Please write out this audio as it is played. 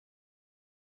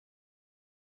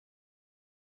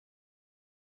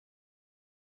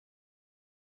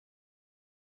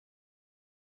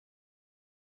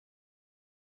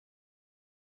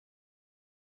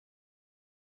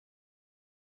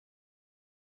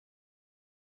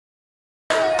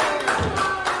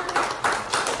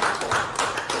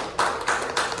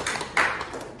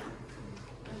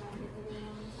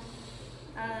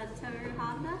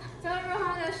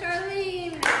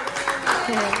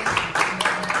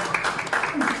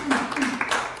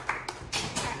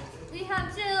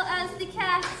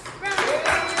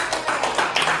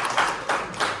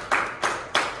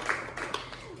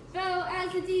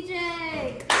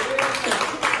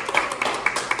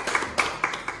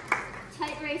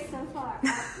so far.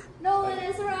 Nolan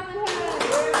as a Robin Hood.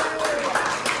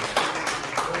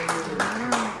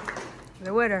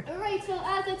 The winner. Rachel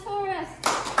as a Taurus.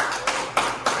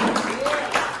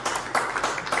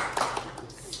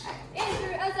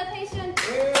 Andrew as a patient.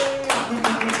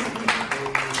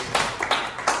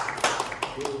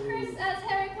 Chris as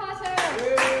Harry Potter.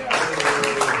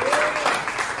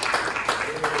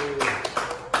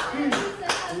 And Lisa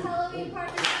as Halloween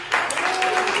partner.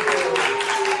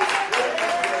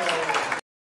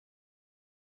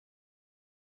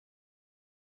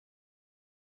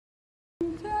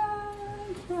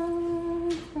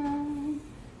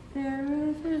 There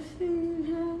is a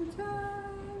season,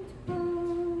 time,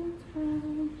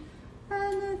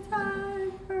 and a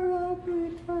time for every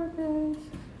purpose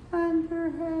under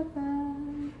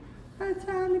heaven. A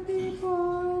time to be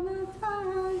born, a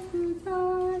time to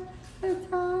die, a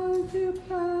time to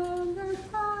plant, a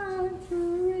time to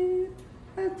reap,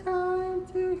 a time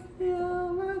to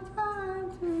heal, a time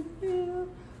to feel,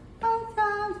 a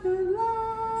time to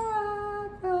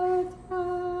love, a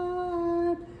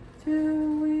time to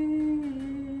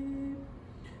weep.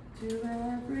 To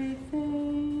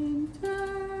everything,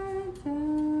 turn,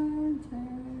 turn,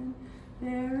 turn.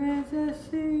 There is a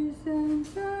season,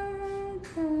 turn,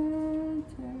 turn,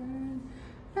 turn.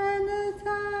 And a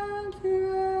time to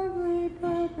every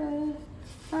purpose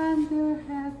under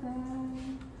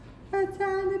heaven. A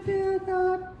time to build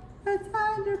up, a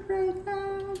time to break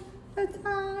down, a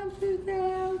time to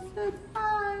dance, a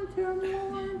time to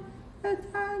mourn, a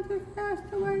time to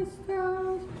cast away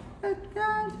stones, a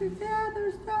time to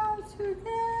gather stones together.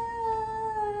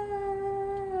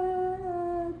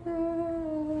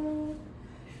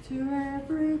 To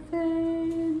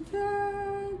everything,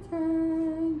 turn,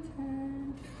 turn,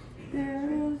 turn. There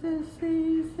is a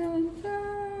season,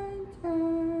 turn,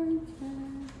 turn,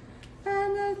 turn.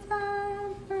 And a time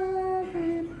for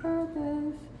every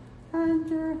purpose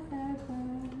under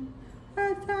heaven. A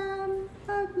time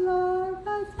of love,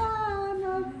 a time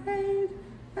of hate,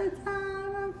 a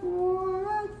time of war,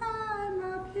 a time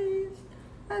of peace,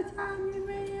 a time you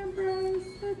may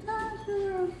embrace, a time to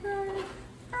embrace,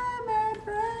 and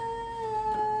embracing.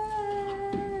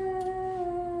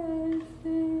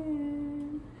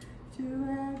 To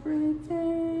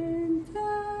everything,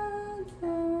 turn,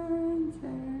 turn,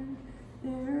 turn.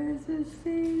 There is a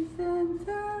season,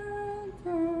 turn,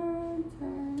 turn,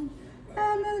 turn.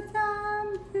 And a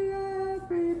time to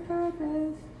every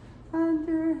purpose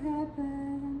under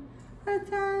heaven. A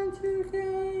time to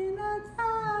gain, a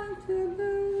time to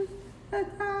lose, a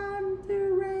time to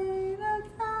reign, a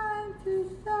time to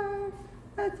serve,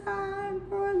 a time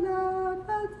for love,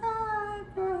 a time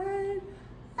for hate,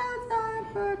 a time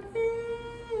for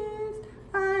peace.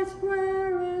 I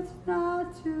swear it's not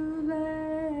too late.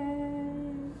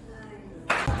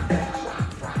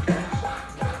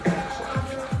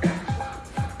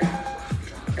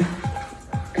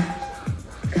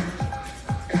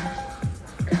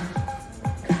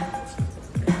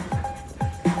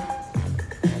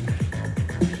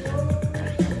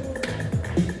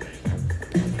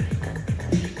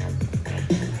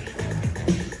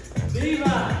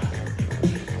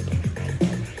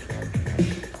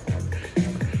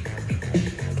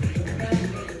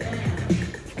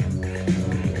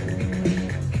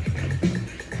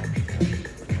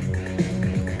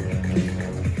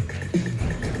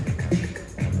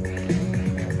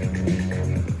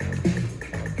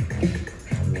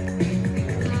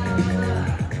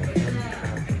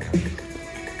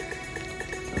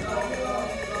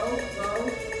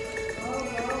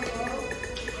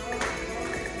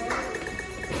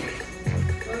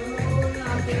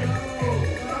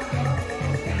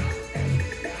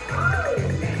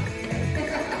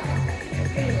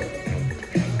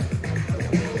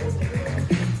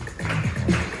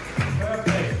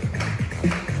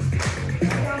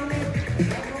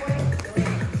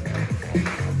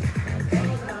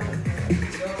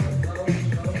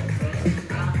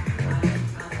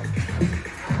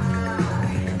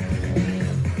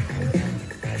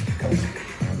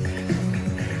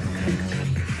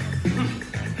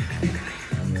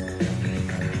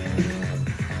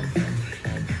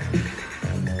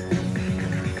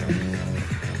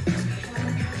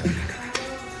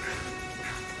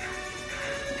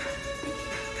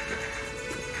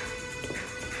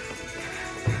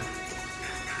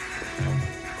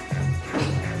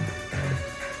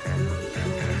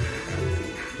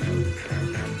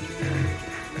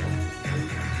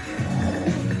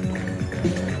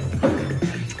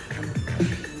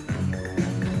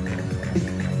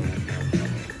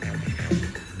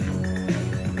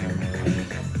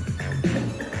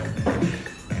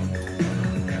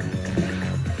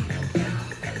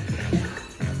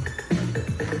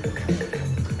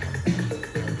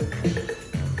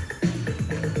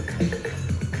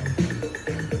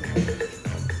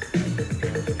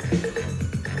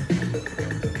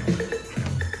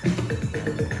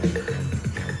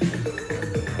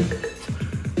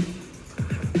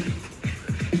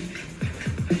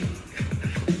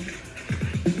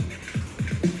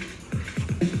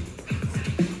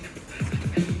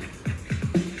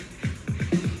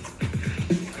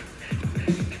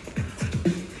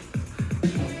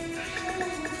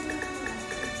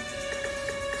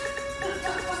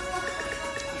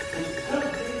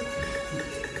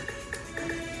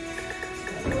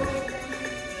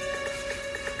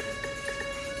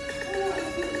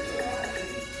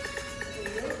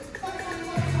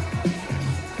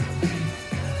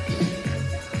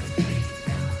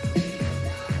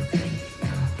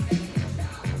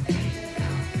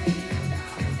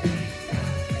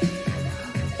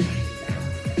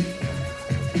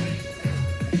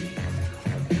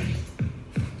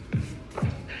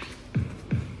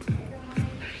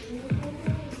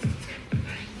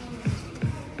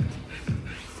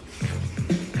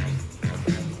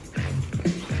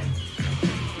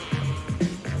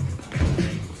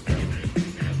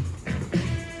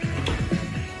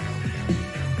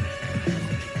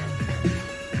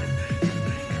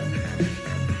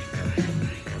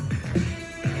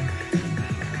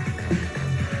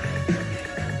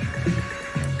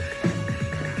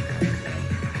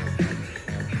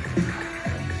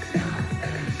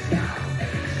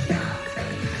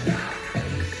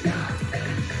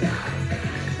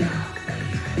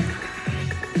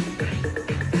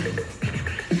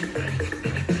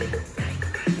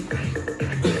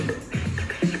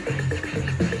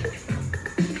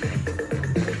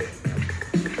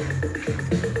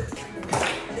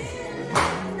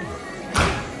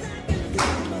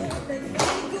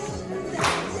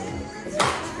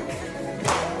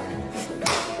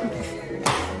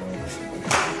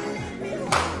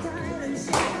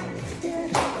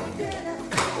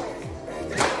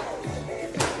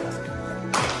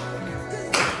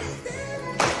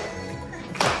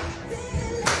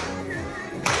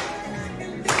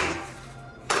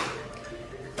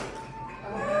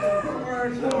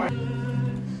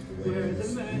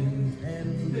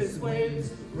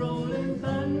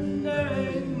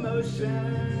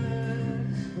 ocean,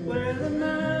 where the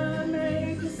man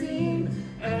makes a scene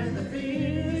and the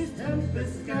fierce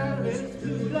tempest gathers to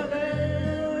the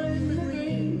land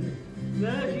green. The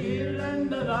hill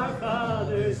land of our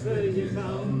fathers, will you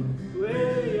come?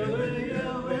 Will you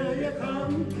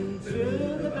come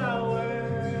to the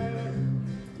bower?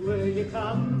 Will you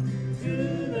come to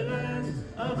the land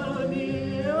of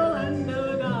O'Neill and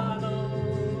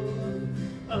O'Donnell,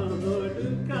 of Lord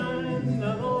Lucan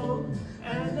of old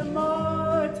and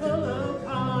immortal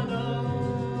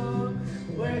O'Connell,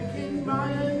 where King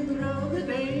Brian drove the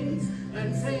Danes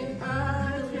and St.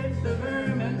 Patrick the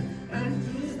Vermin, and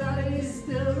whose valleys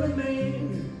still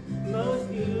remain most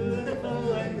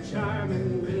beautiful and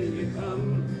charming? Will you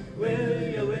come? Will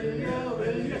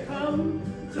you come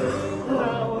to the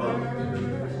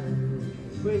bower?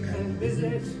 We can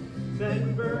visit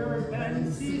Benburb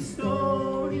and see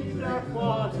Stony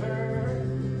Blackwater,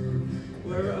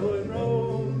 where Owen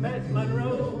Roe met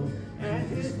Monroe and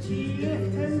his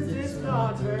chieftains his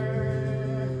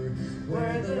daughter,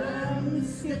 where the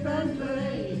lambs skip and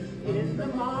play in the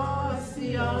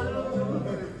mossy hollow,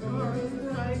 where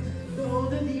bright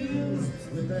golden ewes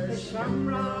with their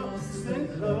shamrocks and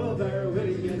clover. Will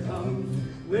you come?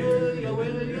 Will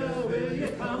you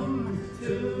come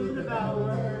to the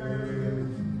bower?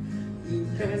 You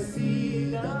can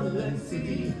see Dublin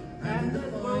City and the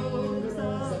groves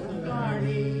of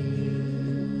Killarney,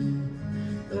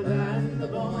 the land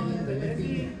of Boyne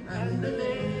and the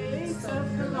lakes of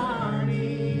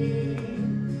Killarney.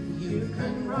 You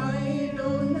can ride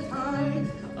on the tide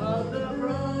of the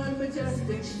broad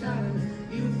majestic Shannon.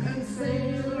 You can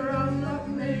sail around Loch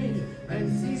Main and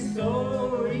see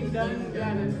storied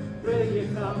Dungannon. Will you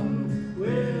come?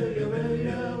 Will you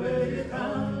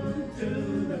come to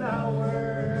the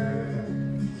bower?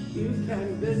 You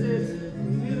can visit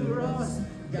New Ross,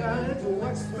 Galway,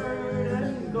 Wexford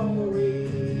and Gorey,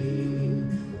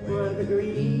 where the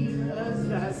green was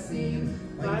last seen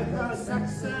by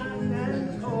Cross-Saxon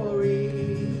and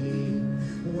Tory,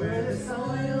 where the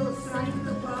soil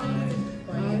sanctified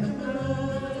by the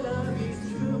blood of each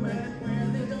true man, where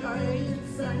the died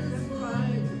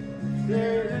sanctified,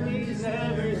 their enemies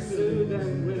never slew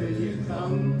them. Will you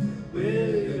come?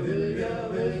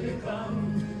 Will you come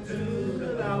to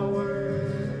the bower?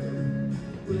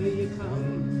 Will you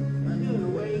come and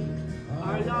awake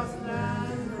our lost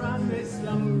land from its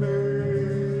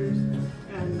slumbers?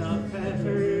 And the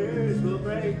fetters will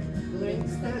break,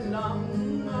 links that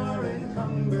long are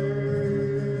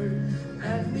encumbered,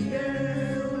 and the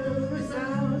air will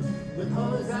resound with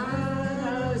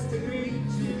hosannas to greet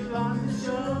you. On the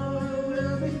shore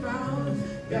will be found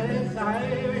Gaelic,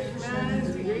 Irish